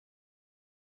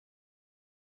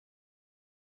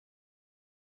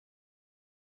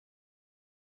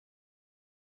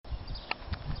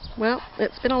Well,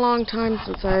 it's been a long time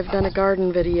since I've done a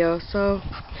garden video, so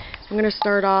I'm going to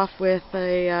start off with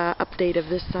a update of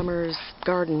this summer's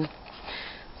garden.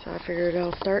 So I figured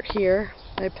I'll start here.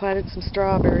 I planted some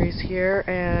strawberries here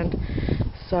and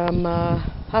some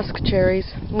husk cherries.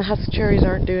 And the husk cherries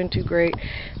aren't doing too great.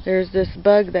 There's this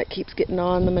bug that keeps getting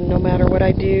on them, and no matter what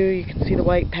I do, you can see the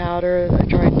white powder. I've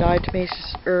tried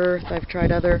diatomaceous earth, I've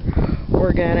tried other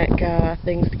organic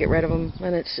things to get rid of them,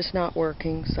 and it's just not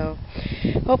working. So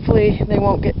hopefully they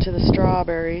won't get to the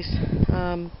strawberries.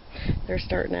 They're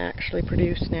starting to actually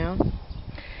produce now.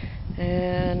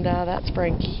 And that's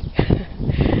Frankie.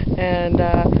 And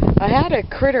I had a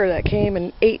critter that came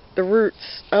and ate the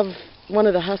roots of one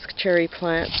of the husk cherry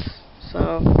plants,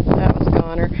 so that was a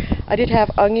goner. I did have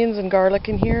onions and garlic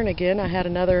in here, and again I had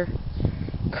another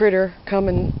critter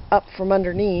coming up from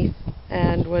underneath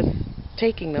and was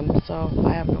taking them, so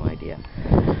I have no idea.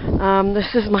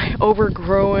 This is my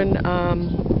overgrown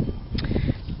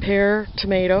pear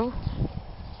tomato.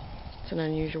 It's an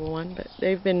unusual one, but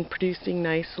they've been producing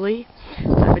nicely.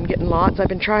 I've been getting lots. I've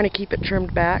been trying to keep it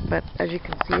trimmed back, but as you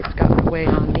can see, it's gotten away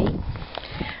on me.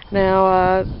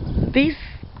 Now, these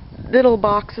little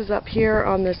boxes up here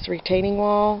on this retaining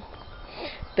wall,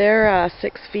 they're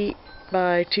 6 feet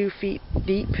by 2 feet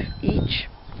deep each.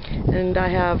 And I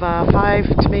have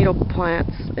 5 tomato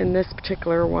plants in this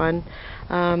particular one.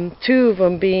 2 of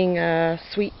them being a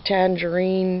sweet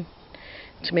tangerine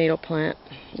tomato plant,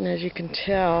 and as you can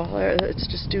tell, it's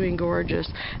just doing gorgeous.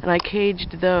 And I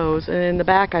caged those, and in the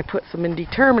back I put some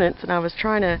indeterminates, and I was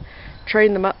trying to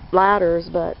train them up ladders,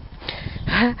 but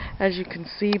as you can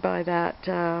see by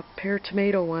that pear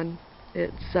tomato one,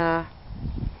 it's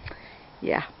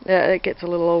yeah, it gets a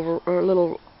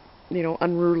little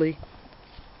unruly.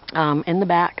 In the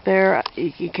back there,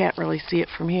 you can't really see it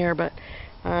from here, but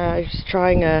I was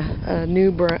trying a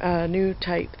new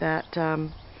type that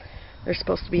they're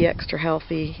supposed to be extra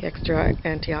healthy, extra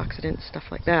antioxidants, stuff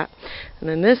like that. And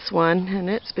then this one, and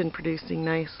it's been producing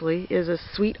nicely, is a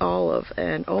sweet olive.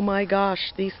 And oh my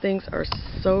gosh, these things are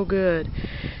so good.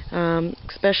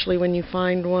 Especially when you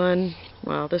find one.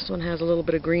 Well, this one has a little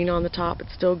bit of green on the top.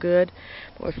 It's still good.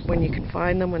 But when you can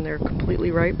find them when they're completely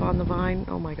ripe on the vine,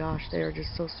 oh my gosh, they are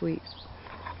just so sweet.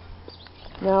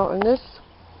 Now, in this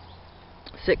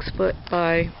 6 foot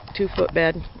by 2 foot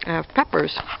bed, I have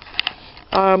peppers.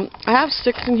 I have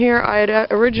 6 in here. I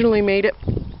had originally made it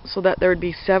so that there would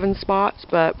be 7 spots,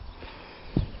 but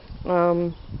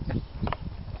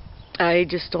I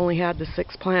just only had the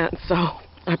 6 plants, so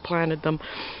I planted them.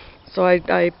 So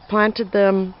I planted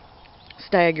them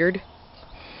staggered,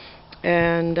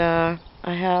 and I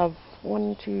have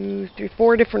 1, 2, 3,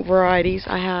 4 different varieties.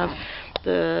 I have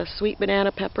the sweet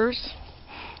banana peppers.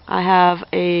 I have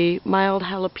a mild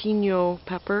jalapeno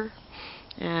pepper,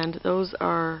 and those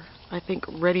are, I think,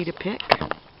 ready to pick.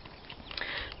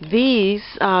 These,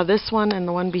 this one and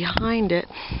the one behind it,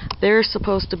 they're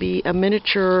supposed to be a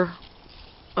miniature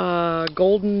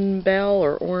golden bell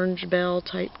or orange bell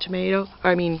type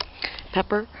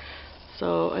pepper.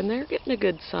 So, and they're getting a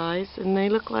good size, and they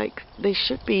look like they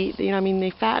should be, they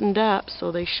fattened up,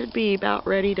 so they should be about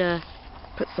ready to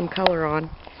put some color on.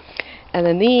 And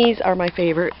then these are my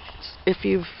favorites. If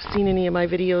you've seen any of my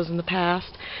videos in the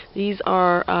past, these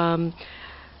are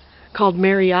called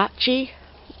mariachi,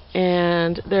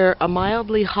 and they're a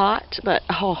mildly hot, but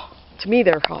to me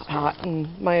they're hot,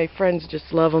 and my friends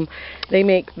just love them. They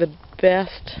make the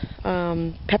best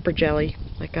pepper jelly,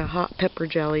 like a hot pepper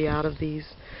jelly out of these.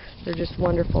 They're just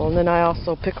wonderful. And then I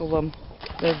also pickle them.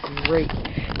 They're great.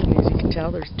 And as you can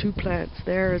tell, there's 2 plants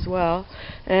there as well,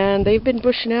 and they've been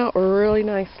bushing out really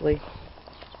nicely.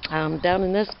 Down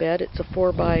in this bed, it's a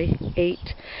 4 by 8.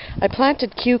 I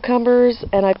planted cucumbers,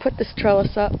 and I put this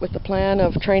trellis up with the plan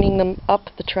of training them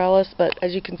up the trellis, but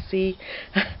as you can see,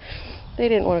 they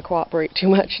didn't want to cooperate too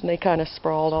much, and they kind of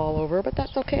sprawled all over, but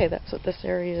that's okay. That's what this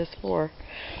area is for.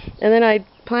 And then I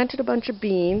planted a bunch of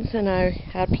beans, and I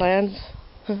had plans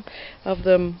of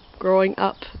them growing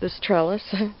up this trellis.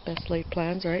 Best laid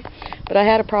plans, right? But I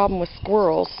had a problem with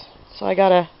squirrels, so I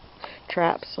got a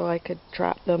trap so I could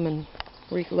trap them and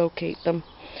relocate them.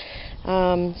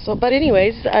 But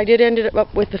anyways, I did end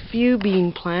up with a few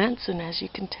bean plants, and as you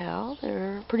can tell,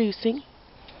 they're producing.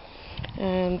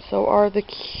 And so are the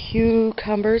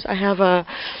cucumbers. I have I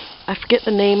forget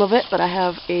the name of it, but I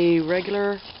have a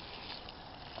regular,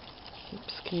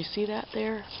 oops, can you see that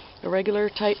there? A regular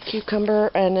type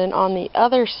cucumber, and then on the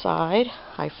other side,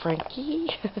 hi Frankie,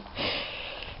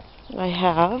 I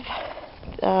have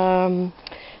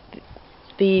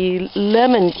the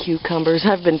lemon cucumbers.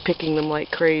 I've been picking them like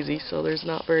crazy, so there's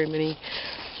not very many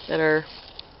that are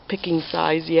picking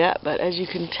size yet, but as you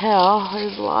can tell,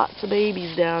 there's lots of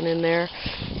babies down in there.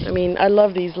 I mean, I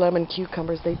love these lemon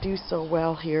cucumbers. They do so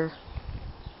well here.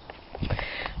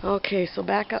 Okay, so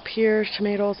back up here,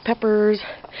 tomatoes, peppers.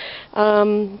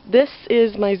 This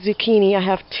is my zucchini. I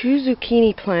have 2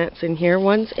 zucchini plants in here.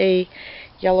 One's a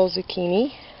yellow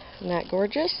zucchini. Isn't that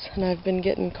gorgeous? And I've been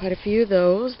getting quite a few of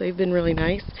those. They've been really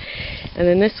nice. And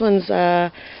then this one's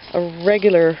a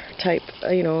regular type,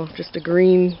 you know, just a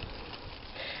green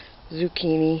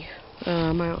zucchini.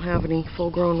 I don't have any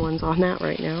full-grown ones on that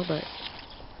right now, but.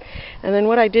 And then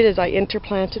what I did is I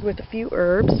interplanted with a few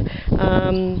herbs.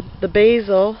 The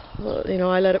basil, you know,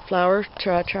 I let it flower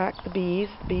to attract the bees.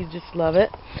 The bees just love it.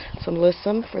 Some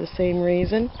alyssum for the same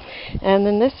reason. And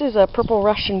then this is a purple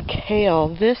Russian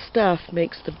kale. This stuff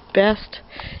makes the best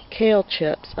kale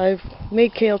chips. I've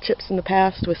made kale chips in the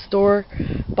past with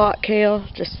store-bought kale,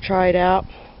 just to try it out.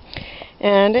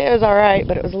 And it was alright,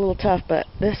 but it was a little tough. But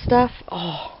this stuff,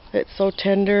 oh, it's so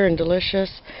tender and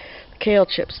delicious. Kale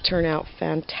chips turn out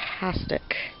fantastic.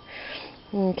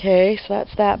 Okay, so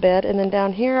that's that bed. And then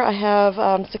down here I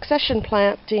have succession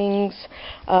plantings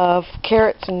of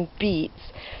carrots and beets.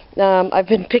 I've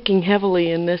been picking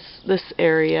heavily in this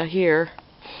area here.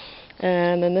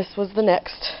 And then this was the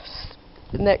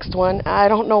next one. I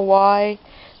don't know why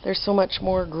there's so much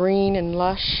more green and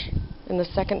lush in the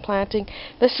second planting.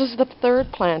 This is the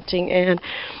third planting, and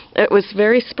it was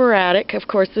very sporadic. Of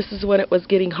course, this is when it was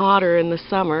getting hotter in the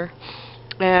summer,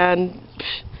 and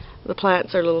the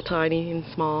plants are little tiny and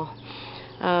small.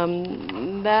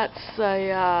 That's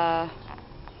a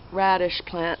radish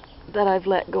plant that I've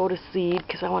let go to seed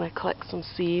because I want to collect some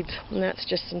seeds, and that's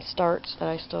just some starch that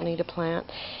I still need to plant.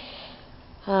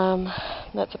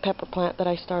 That's a pepper plant that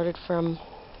I started from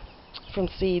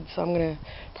seeds, so I'm going to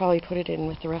probably put it in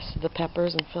with the rest of the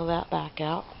peppers and fill that back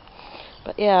out.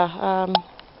 But yeah,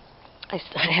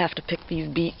 I have to pick these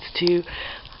beets too.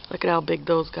 Look at how big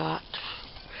those got.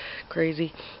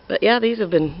 Crazy. But yeah, these have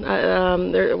been,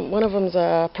 one of them's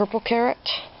a purple carrot,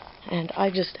 and I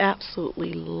just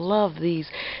absolutely love these.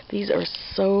 These are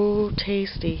so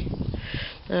tasty.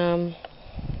 And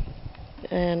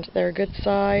they're a good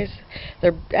size.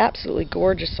 They're absolutely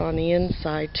gorgeous on the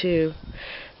inside too.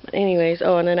 But anyways,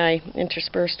 oh, and then I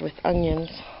interspersed with onions.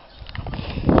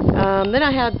 Then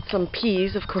I had some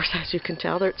peas, of course, as you can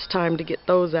tell. It's time to get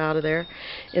those out of there.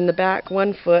 In the back,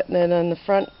 1 foot, and then on the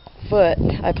front foot,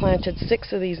 I planted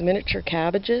 6 of these miniature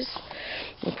cabbages.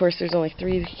 Of course, there's only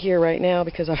 3 here right now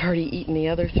because I've already eaten the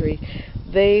other 3.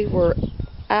 They were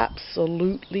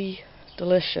absolutely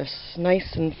delicious,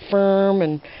 nice and firm,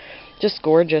 and just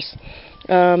gorgeous.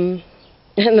 And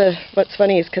what's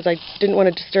funny is because I didn't want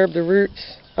to disturb the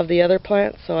roots of the other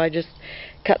plants, so I just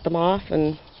cut them off,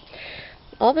 and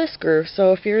all this grew.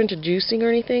 So if you're into juicing or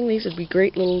anything, these would be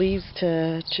great little leaves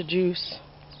to juice.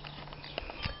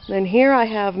 Then here I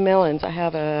have melons. I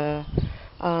have a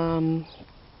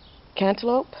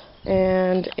cantaloupe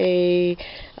and a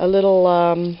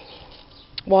little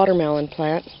watermelon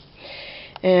plant,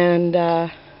 and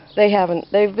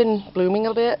they've been blooming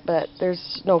a bit, but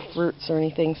there's no fruits or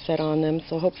anything set on them,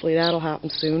 so hopefully that'll happen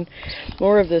soon.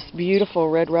 More of this beautiful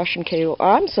red Russian kale.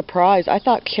 I'm surprised. I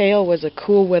thought kale was a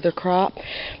cool weather crop,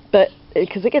 but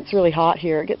because it gets really hot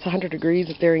here, it gets 100 degrees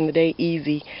during the day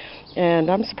easy, and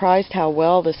I'm surprised how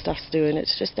well this stuff's doing.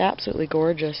 It's just absolutely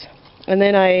gorgeous. And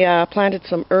then I planted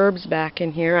some herbs back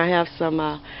in here. I have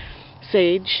some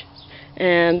sage,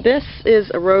 and this is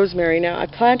a rosemary. Now I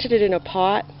planted it in a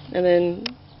pot and then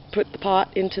put the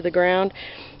pot into the ground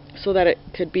so that it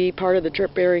could be part of the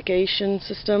drip irrigation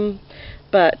system,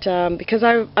 but because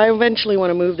I eventually want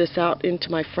to move this out into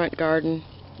my front garden,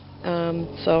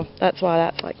 so that's why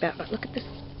that's like that. But look at this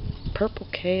purple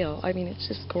kale. I mean, it's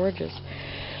just gorgeous.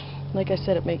 Like I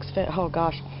said, it makes oh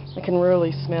gosh, I can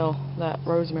really smell that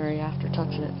rosemary after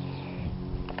touching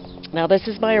it. Now this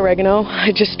is my oregano.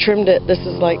 I just trimmed it. This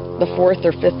is like the 4th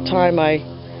or 5th time I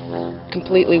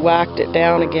completely whacked it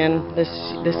down again this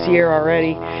year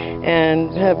already,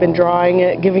 and have been drying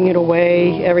it, giving it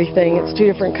away, everything. It's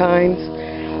 2 different kinds.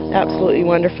 Absolutely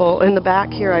wonderful. In the back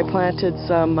here I planted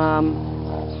some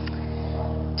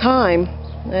thyme,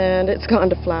 and it's gone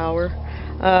to flower.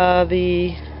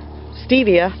 The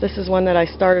stevia, this is one that I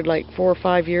started like 4 or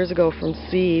 5 years ago from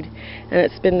seed, and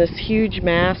it's been this huge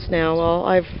mass now. Well,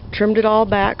 I've trimmed it all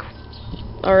back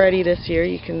already this year.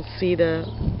 You can see the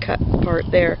cut part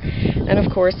there, and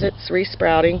of course it's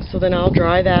resprouting, so then I'll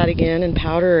dry that again and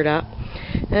powder it up.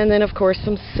 And then of course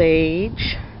some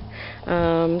sage,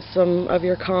 some of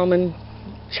your common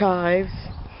chives,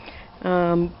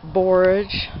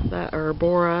 Borage, or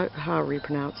bora, however you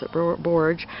pronounce it,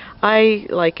 borage. I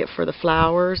like it for the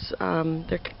flowers.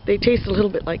 They taste a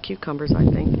little bit like cucumbers, I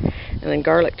think. And then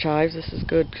garlic chives. This is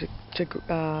good to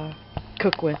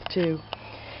cook with too.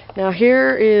 Now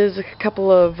here is a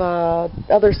couple of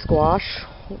other squash.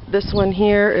 This one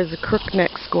here is a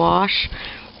crookneck squash.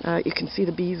 You can see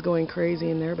the bees going crazy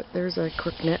in there, but there's a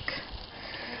crookneck.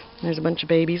 There's a bunch of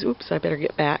babies. Oops, I better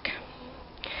get back.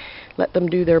 Let them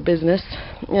do their business.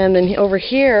 And then over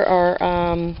here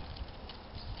are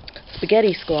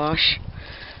spaghetti squash.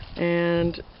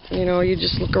 And you know, you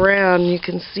just look around and you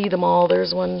can see them all.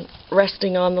 There's one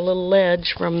resting on the little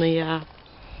ledge from the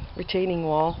retaining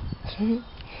wall.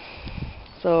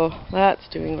 So that's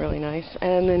doing really nice.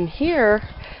 And then here,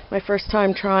 my first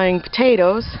time trying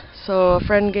potatoes. So a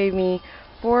friend gave me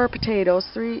 4 potatoes,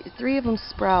 three of them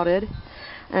sprouted.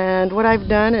 And what I've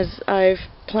done is I've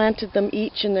planted them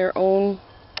each in their own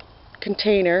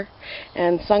container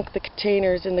and sunk the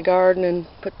containers in the garden and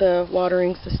put the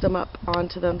watering system up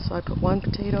onto them. So I put 1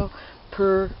 potato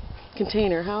per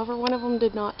container. However, one of them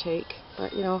did not take,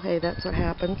 but you know, hey, that's what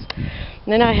happens.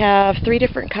 And then I have 3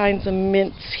 different kinds of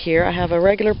mints here. I have a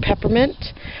regular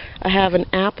peppermint, I have an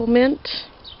apple mint,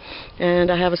 and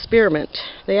I have a spearmint.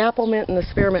 The apple mint and the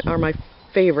spearmint are my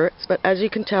favorites, but as you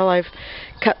can tell, I've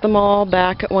cut them all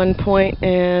back at one point,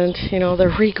 and you know, they're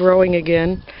regrowing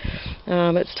again.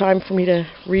 It's time for me to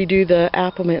redo the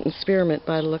apple mint and spearmint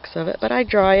by the looks of it, but I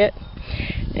dry it,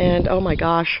 and oh my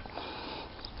gosh,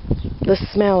 the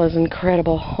smell is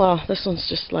incredible. Well, this one's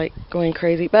just like going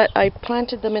crazy, but I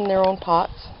planted them in their own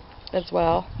pots as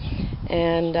well,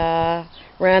 and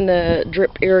ran the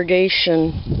drip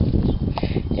irrigation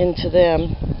into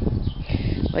them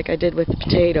like I did with the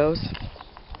potatoes.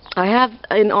 I have,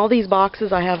 in all these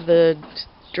boxes, I have the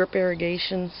drip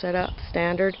irrigation set up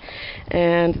standard,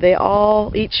 and they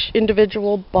all, each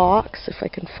individual box, if I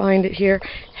can find it here,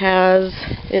 has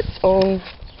its own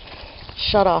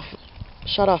shut-off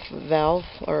valve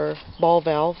or ball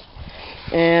valve,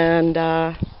 and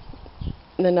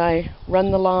then I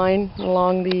run the line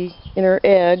along the inner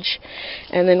edge,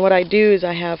 and then what I do is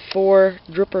I have 4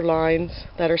 dripper lines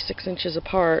that are 6 inches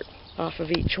apart off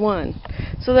of each one.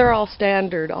 So they're all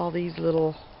standard, all these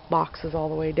little boxes all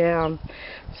the way down,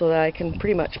 so that I can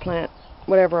pretty much plant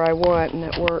whatever I want, and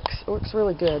it works. It works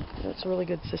really good. It's a really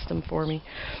good system for me.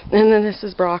 And then this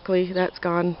is broccoli that's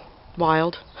gone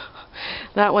wild.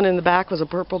 That one in the back was a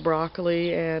purple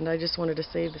broccoli, and I just wanted to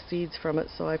save the seeds from it,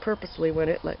 so I purposely let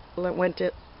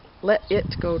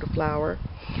it go to flower.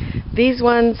 These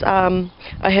ones,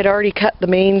 I had already cut the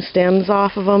main stems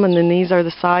off of them, and then these are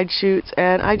the side shoots,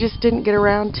 and I just didn't get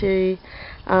around to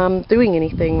doing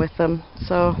anything with them,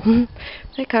 so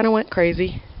they kind of went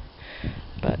crazy.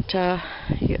 But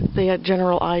you get the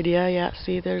general idea. Yeah,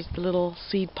 see, there's the little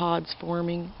seed pods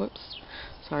forming. Whoops,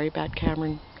 sorry, bad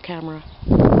camera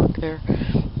look there.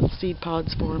 Seed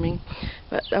pods forming.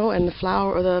 But oh, and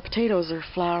the potatoes are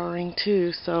flowering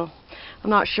too, so I'm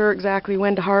not sure exactly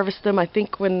when to harvest them. I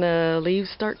think when the leaves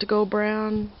start to go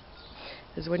brown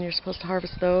is when you're supposed to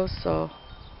harvest those, so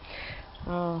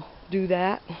I'll do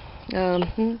that.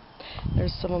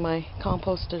 There's some of my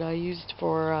compost that I used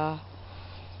for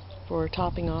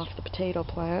topping off the potato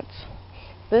plants.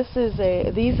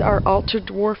 These are altar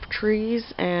dwarf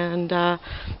trees, and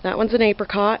that one's an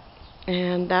apricot,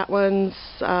 and that one's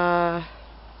trying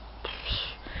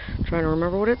to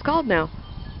remember what it's called now.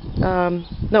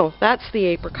 No, that's the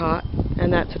apricot,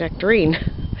 and that's a nectarine.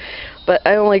 But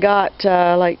I only got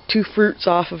like 2 fruits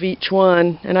off of each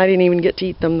one, and I didn't even get to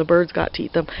eat them. The birds got to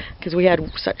eat them because we had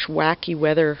such wacky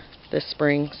weather this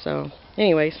spring. So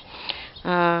anyways,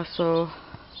 so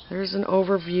there's an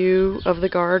overview of the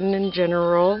garden in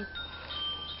general,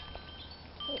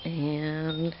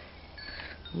 and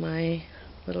my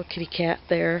little kitty cat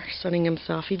there sunning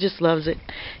himself. He just loves it.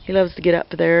 He loves to get up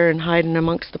there and hide in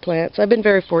amongst the plants. I've been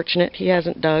very fortunate. He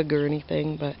hasn't dug or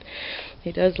anything, but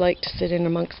he does like to sit in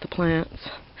amongst the plants.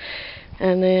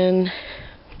 And then,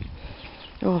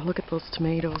 oh, look at those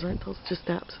tomatoes. Aren't those just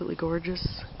absolutely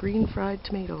gorgeous? Green fried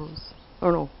tomatoes. Oh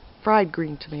no, fried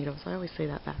green tomatoes. I always say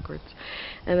that backwards.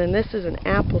 And then this is an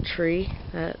apple tree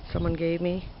that someone gave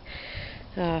me,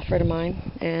 a friend of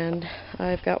mine, and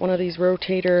I've got one of these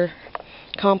rotator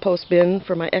compost bin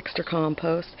for my extra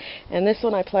compost, and this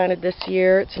one I planted this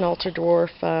year. It's an altar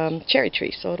dwarf cherry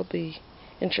tree, so it'll be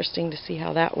interesting to see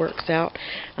how that works out.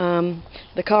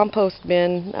 The compost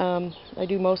bin, I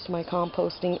do most of my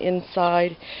composting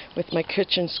inside with my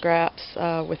kitchen scraps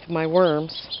with my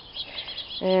worms,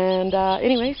 And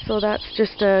anyway, so that's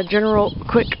just a general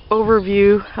quick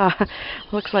overview.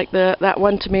 Looks like that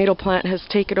one tomato plant has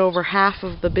taken over half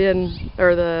of the bin,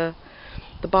 or the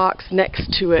box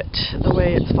next to it, the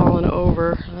way it's fallen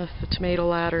over, the tomato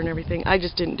ladder and everything. I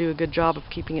just didn't do a good job of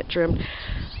keeping it trimmed.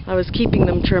 I was keeping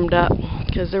them trimmed up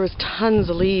because there was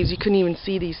tons of leaves. You couldn't even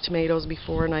see these tomatoes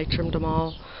before, and I trimmed them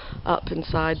all up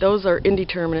inside. Those are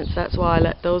indeterminates, that's why I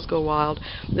let those go wild.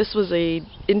 This was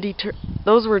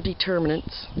those were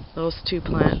determinants, those two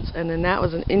plants, and then that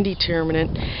was an indeterminate.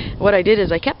 What I did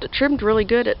is I kept it trimmed really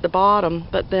good at the bottom,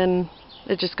 but then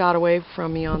it just got away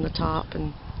from me on the top,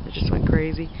 and it just went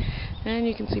crazy. And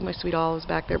you can see my sweet olives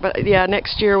back there. But yeah,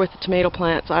 next year with the tomato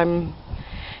plants,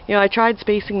 I tried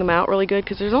spacing them out really good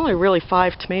because there's only really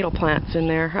 5 tomato plants in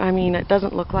there. I mean, it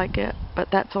doesn't look like it, but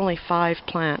that's only 5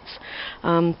 plants.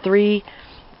 Three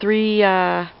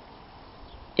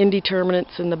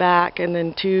indeterminates in the back, and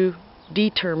then 2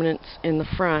 determinates in the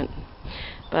front.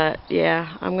 But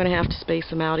yeah, I'm gonna have to space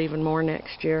them out even more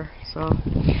next year. So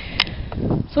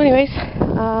anyways,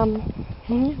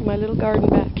 my little garden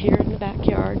back here in the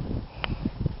backyard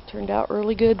turned out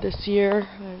really good this year.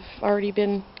 I've already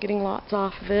been getting lots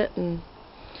off of it and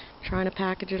trying to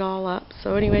package it all up.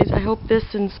 So anyways, I hope this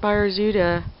inspires you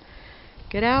to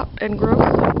get out and grow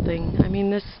something. I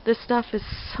mean, this stuff is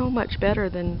so much better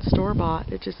than store-bought.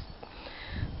 The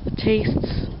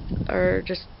tastes are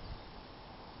just,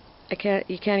 you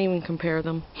can't even compare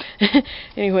them.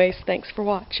 Anyways, thanks for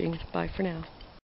watching. Bye for now.